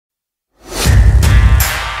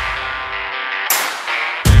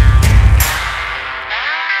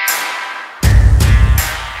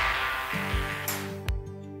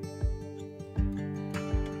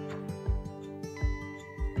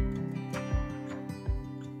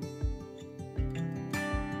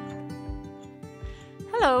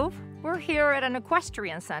Hello, we're here at an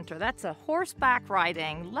equestrian center. That's a horseback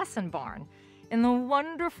riding lesson barn in the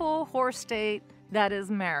wonderful horse state that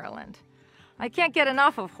is Maryland. I can't get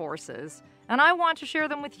enough of horses, and I want to share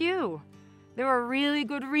them with you. There are really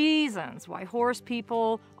good reasons why horse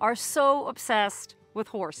people are so obsessed with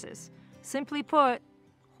horses. Simply put,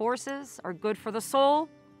 horses are good for the soul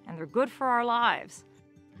and they're good for our lives.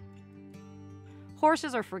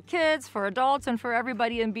 Horses are for kids, for adults, and for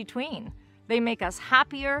everybody in between. They make us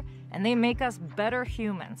happier and they make us better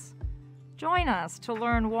humans. Join us to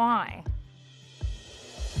learn why.